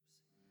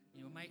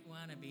might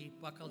want to be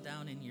buckled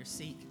down in your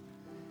seat.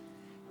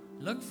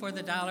 Look for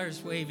the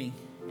dollars waving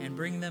and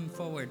bring them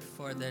forward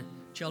for the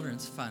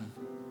children's fund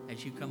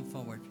as you come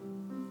forward.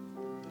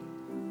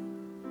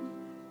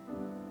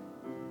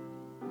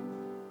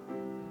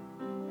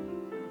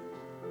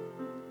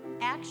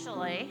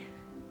 Actually,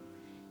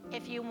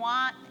 if you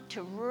want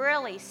to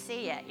really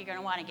see it, you're going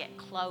to want to get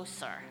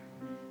closer.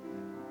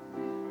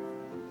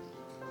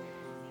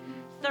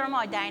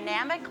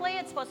 Thermodynamically,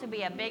 it's supposed to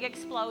be a big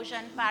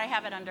explosion, but I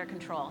have it under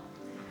control.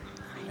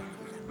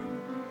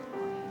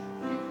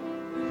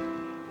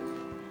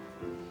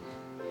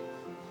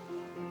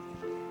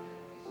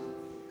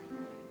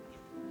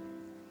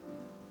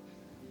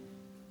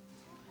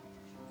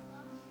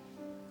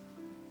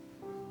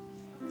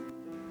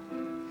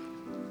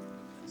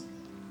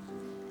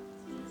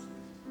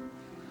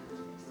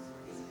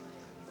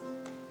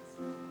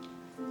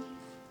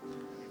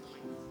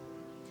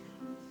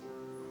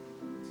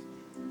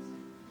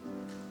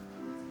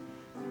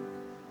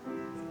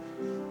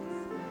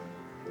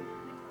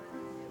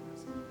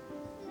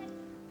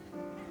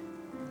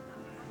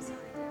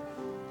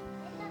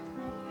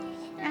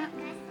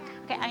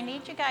 I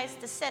need you guys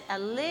to sit a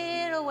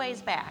little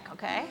ways back,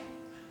 okay?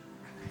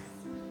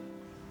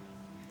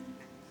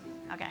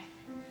 Okay.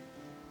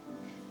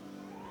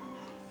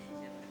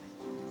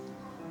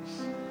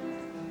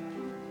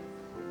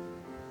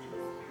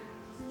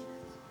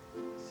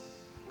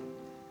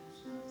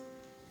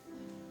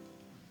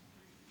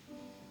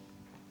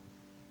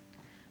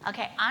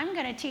 Okay, I'm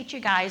going to teach you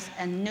guys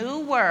a new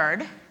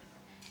word,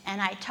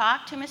 and I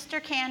talked to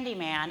Mr.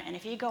 Candyman, and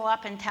if you go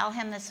up and tell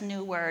him this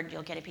new word,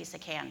 you'll get a piece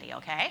of candy,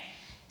 okay?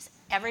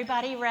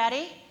 Everybody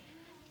ready?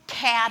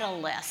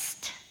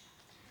 Catalyst.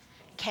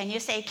 Can you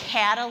say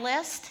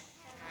catalyst?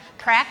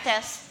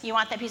 Practice. You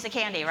want that piece of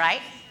candy,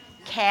 right?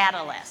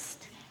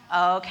 Catalyst.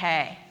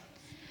 Okay.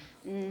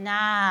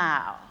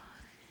 Now,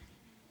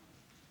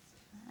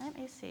 let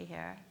me see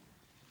here.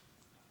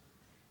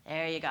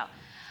 There you go.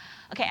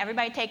 Okay,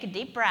 everybody take a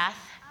deep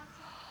breath.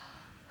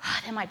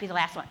 That might be the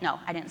last one. No,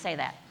 I didn't say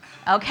that.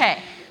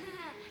 Okay.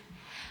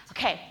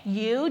 Okay,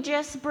 you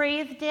just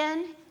breathed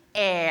in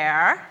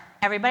air.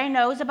 Everybody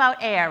knows about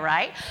air,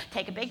 right?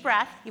 Take a big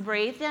breath. You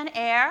breathed in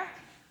air.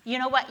 You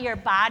know what your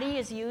body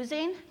is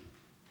using?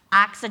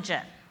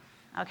 Oxygen,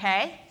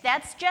 okay?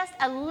 That's just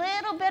a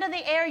little bit of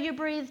the air you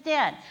breathed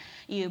in.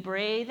 You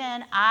breathe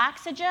in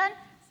oxygen,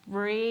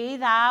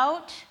 breathe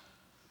out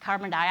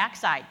carbon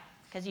dioxide,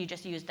 because you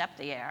just used up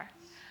the air.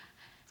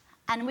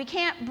 And we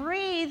can't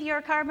breathe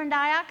your carbon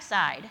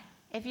dioxide.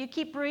 If you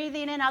keep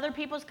breathing in other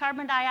people's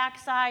carbon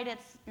dioxide,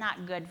 it's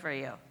not good for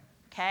you,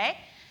 okay?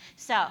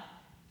 So,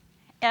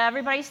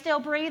 everybody still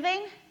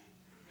breathing?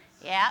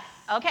 Yeah,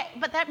 okay,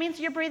 but that means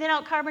you're breathing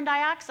out carbon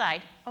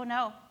dioxide. Oh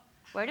no,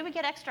 where do we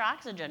get extra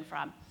oxygen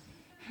from?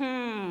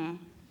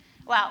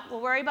 Well,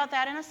 we'll worry about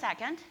that in a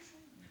second.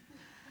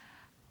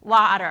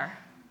 Water.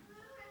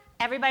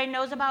 Everybody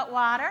knows about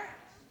water?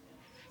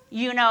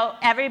 You know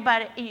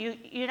everybody,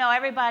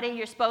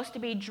 you're supposed to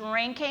be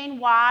drinking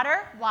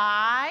water.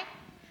 Why?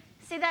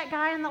 See that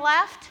guy on the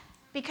left?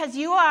 Because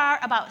you are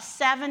about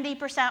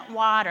 70%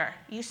 water.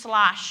 You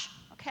slosh,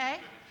 okay?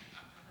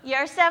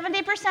 You're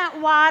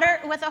 70% water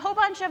with a whole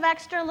bunch of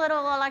extra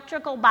little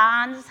electrical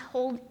bonds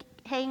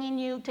hanging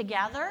you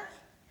together.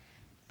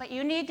 But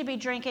you need to be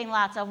drinking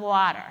lots of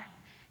water.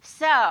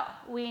 So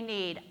we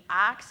need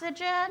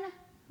oxygen,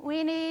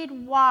 we need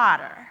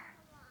water.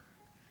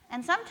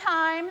 And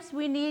sometimes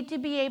we need to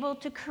be able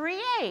to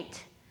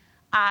create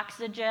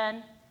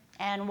oxygen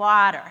and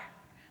water,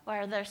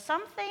 where there's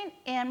something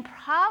in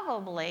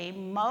probably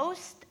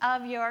most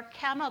of your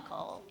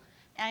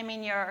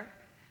your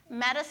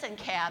medicine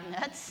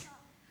cabinets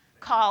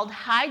called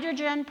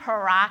hydrogen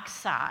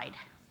peroxide.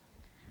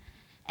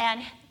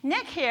 And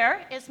Nick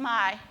here is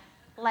my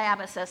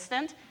lab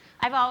assistant.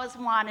 I've always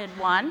wanted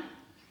one.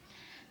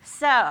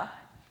 So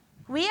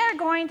we are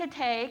going to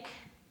take,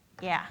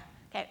 we're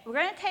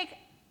going to take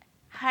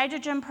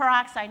hydrogen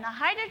peroxide. Now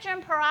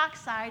hydrogen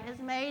peroxide is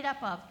made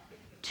up of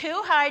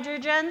 2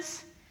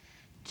 hydrogens,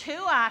 2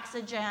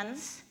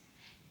 oxygens,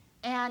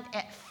 and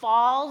it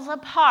falls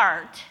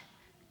apart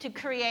to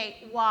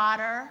create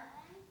water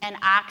and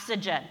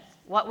oxygen.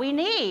 What we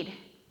need.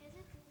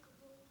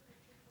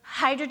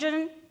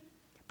 Hydrogen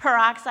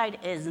peroxide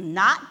is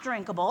not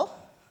drinkable.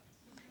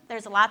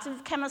 There's lots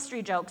of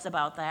chemistry jokes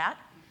about that.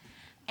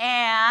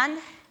 And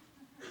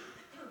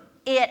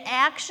it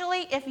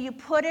actually, if you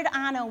put it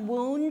on a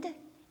wound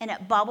and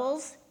it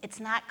bubbles, it's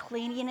not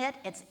cleaning it,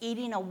 it's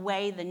eating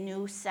away the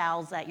new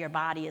cells that your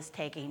body is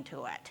taking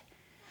to it.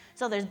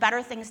 So there's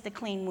better things to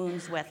clean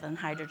wounds with than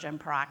hydrogen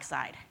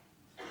peroxide.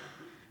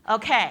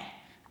 Okay,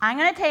 I'm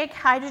going to take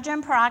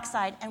hydrogen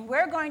peroxide and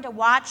we're going to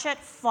watch it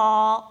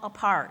fall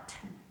apart.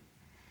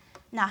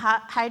 Now,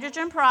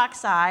 hydrogen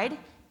peroxide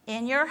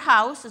in your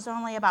house is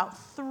only about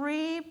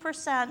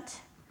 3%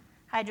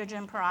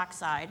 hydrogen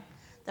peroxide.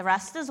 The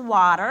rest is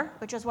water,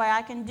 which is why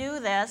I can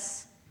do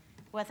this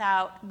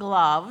without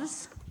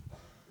gloves.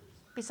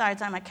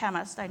 Besides, I'm a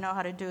chemist. I know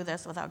how to do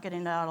this without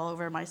getting it all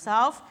over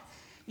myself.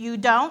 You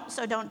don't,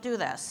 so don't do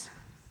this.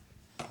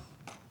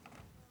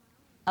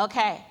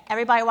 Okay,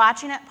 everybody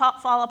watching it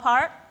fall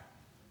apart?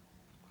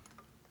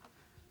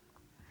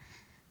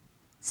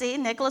 See,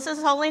 Nicholas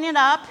is holding it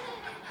up.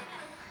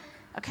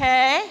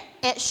 Okay,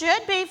 it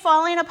should be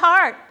falling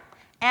apart.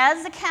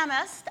 As a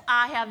chemist,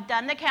 I have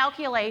done the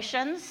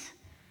calculations,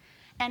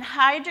 and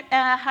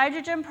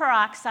hydrogen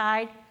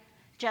peroxide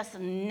just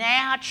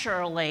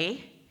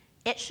naturally,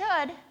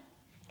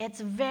 it's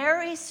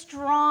very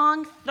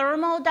strong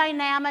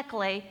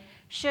thermodynamically,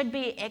 should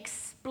be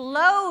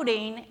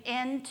exploding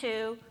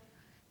into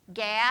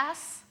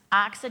gas,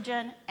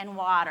 oxygen, and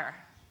water.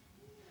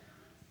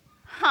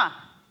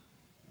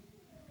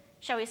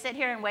 Shall we sit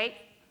here and wait?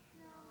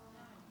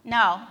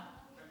 No.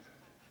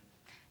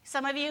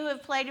 Some of you who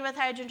have played with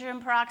hydrogen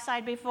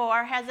peroxide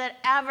before, has it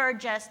ever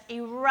just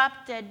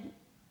erupted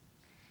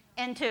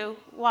into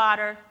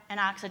water and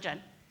oxygen?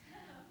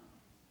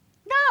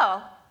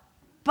 No.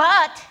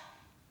 But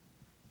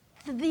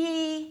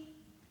the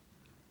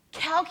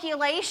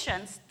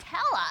calculations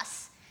tell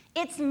us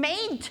it's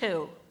made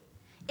to.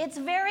 It's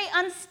very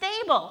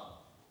unstable,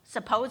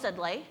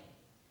 supposedly.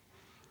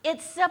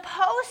 It's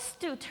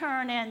supposed to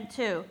turn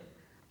into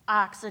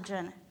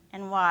oxygen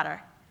and water.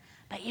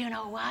 But you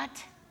know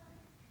what?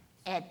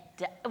 It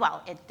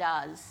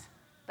does,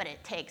 but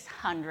it takes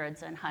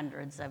hundreds and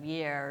hundreds of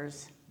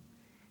years.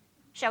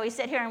 Shall we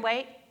sit here and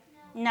wait?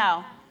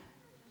 No.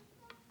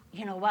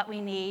 You know what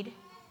we need?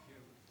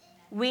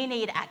 We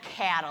need a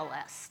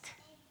catalyst.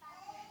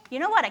 You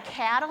know what a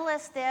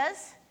catalyst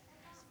is?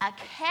 A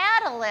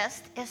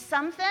catalyst is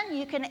something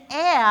you can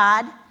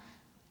add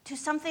to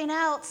something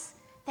else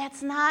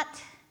that's not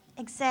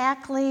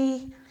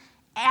exactly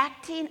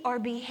acting or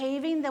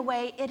behaving the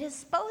way it is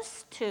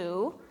supposed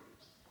to,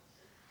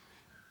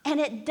 and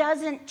it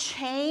doesn't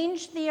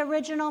change the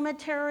original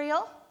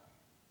material.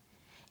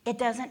 It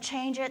doesn't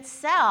change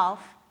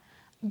itself,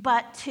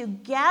 but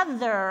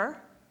together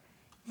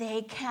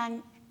they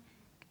can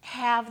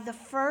have the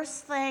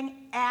first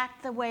thing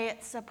act the way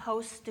it's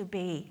supposed to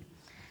be.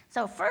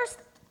 So first,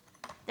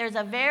 there's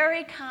a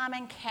very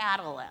common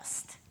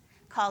catalyst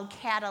called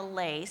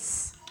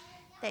catalase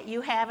that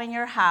you have in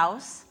your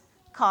house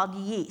called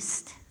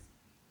yeast.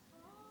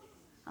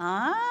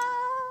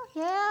 Oh,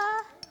 yeah.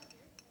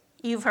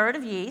 You've heard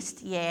of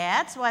yeast. Yeah,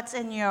 it's what's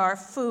in your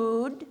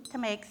food to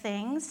make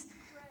things,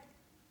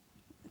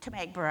 to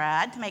make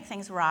bread, to make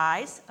things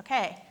rise.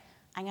 Okay,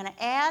 I'm going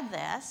to add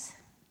this.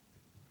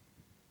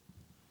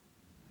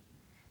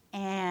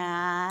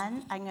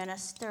 And I'm going to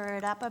stir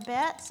it up a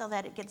bit so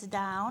that it gets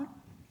down.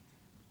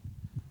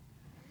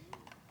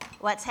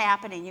 What's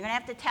happening? You're going to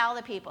have to tell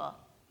the people.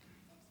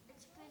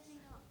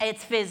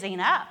 It's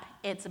fizzing up.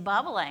 It's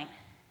bubbling.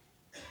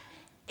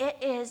 It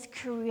is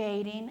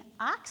creating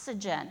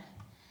oxygen.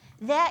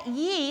 That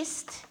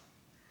yeast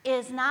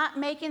is not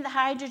making the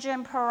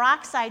hydrogen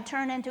peroxide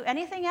turn into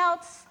anything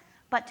else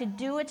but to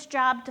do its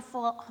job to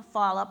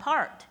fall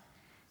apart.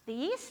 The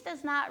yeast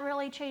is not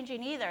really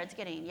changing either. It's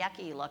getting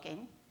yucky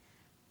looking.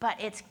 But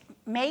it's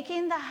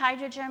making the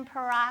hydrogen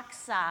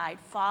peroxide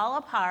fall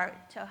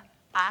apart to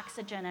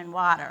oxygen and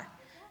water.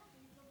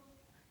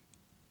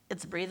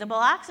 It's breathable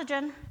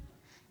oxygen.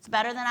 It's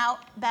better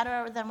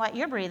than what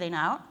you're breathing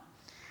out.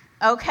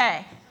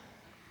 Okay.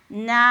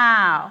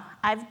 Now,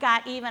 I've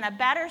got even a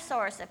better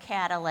source of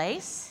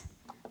catalase.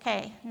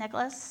 Okay,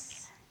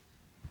 Nicholas,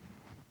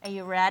 are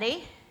you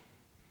ready?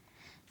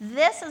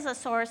 This is a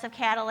source of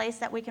catalase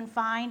that we can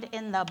find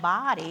in the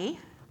body.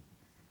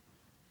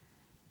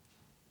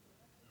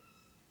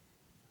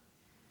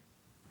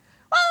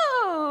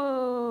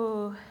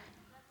 Whoa!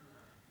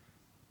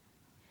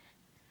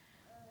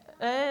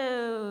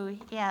 Oh,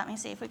 yeah, let me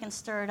see if we can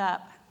stir it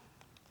up.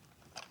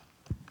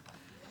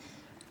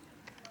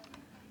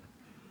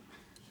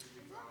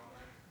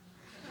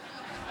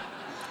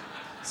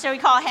 Shall we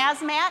call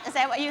hazmat? Is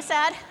that what you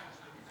said?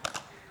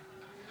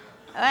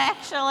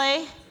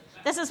 Actually,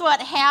 this is what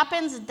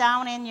happens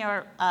down in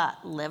your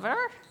liver.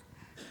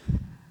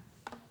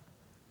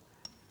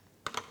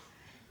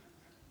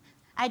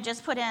 I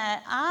just put in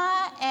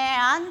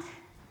and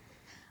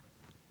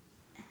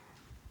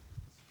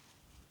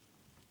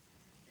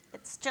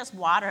it's just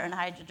water and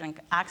hydrogen,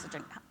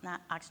 oxygen,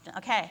 not oxygen.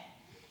 Okay,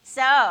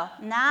 so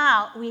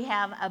now we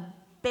have a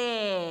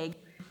big,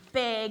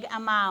 big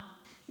amount.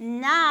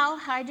 Now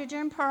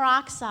hydrogen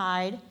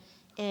peroxide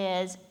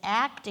is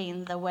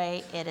acting the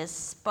way it is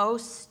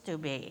supposed to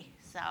be.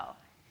 So,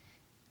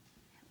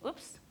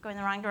 oops, going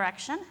the wrong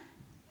direction.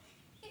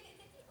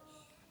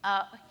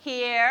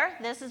 Here,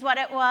 this is what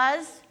it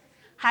was.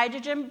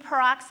 Hydrogen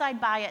peroxide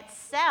by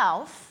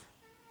itself,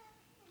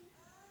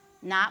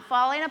 not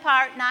falling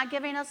apart, not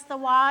giving us the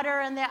water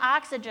and the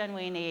oxygen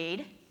we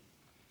need.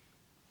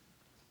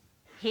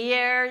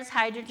 Here's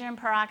hydrogen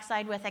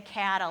peroxide with a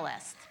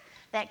catalyst.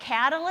 That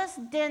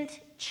catalyst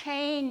didn't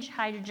change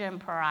hydrogen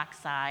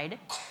peroxide.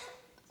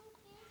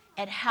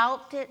 It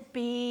helped it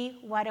be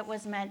what it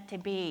was meant to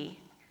be.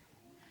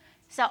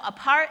 So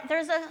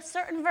there's a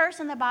certain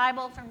verse in the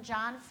Bible from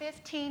John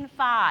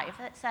 15:5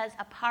 that says,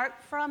 apart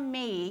from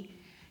me,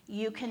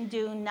 you can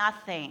do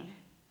nothing.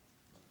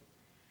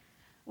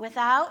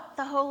 Without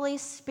the Holy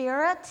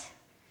Spirit,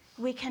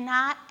 we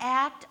cannot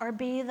act or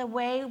be the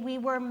way we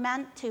were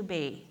meant to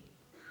be.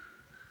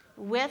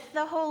 With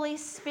the Holy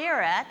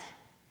Spirit,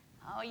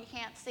 oh, you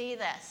can't see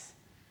this.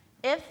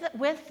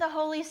 With the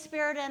Holy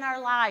Spirit in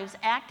our lives,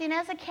 acting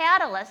as a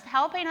catalyst,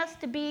 helping us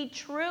to be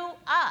true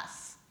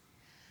us,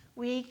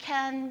 we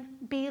can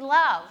be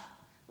love.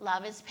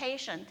 Love is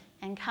patient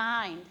and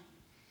kind.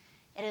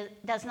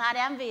 It does not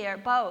envy or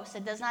boast.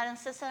 It does not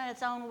insist on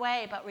its own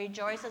way, but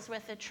rejoices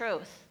with the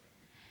truth.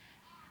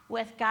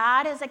 With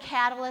God as a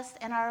catalyst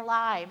in our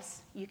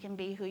lives, you can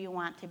be who you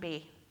want to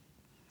be.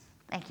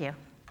 Thank you.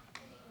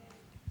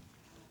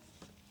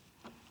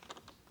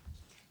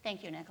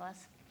 Thank you,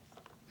 Nicholas.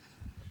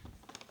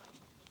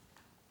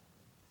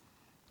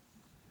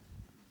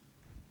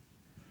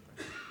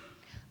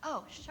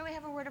 Oh, shall we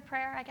have a word of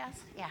prayer, I guess?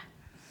 Yeah.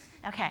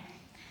 Okay.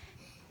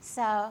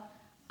 So,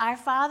 our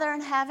Father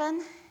in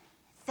heaven,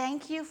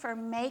 thank you for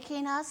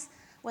making us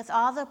with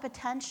all the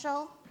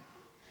potential,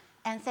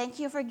 and thank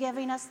you for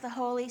giving us the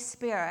Holy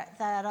Spirit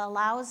that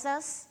allows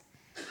us,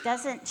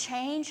 doesn't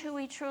change who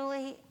we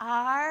truly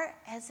are,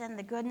 as in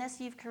the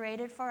goodness you've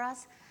created for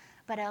us,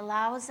 but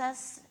allows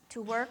us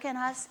to work in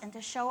us and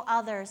to show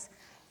others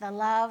the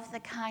love, the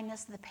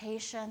kindness, the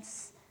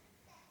patience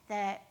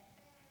that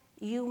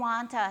you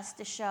want us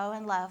to show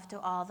and love to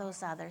all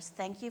those others.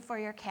 Thank you for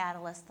your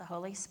catalyst, the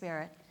Holy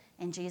Spirit.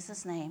 In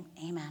Jesus' name,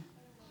 amen.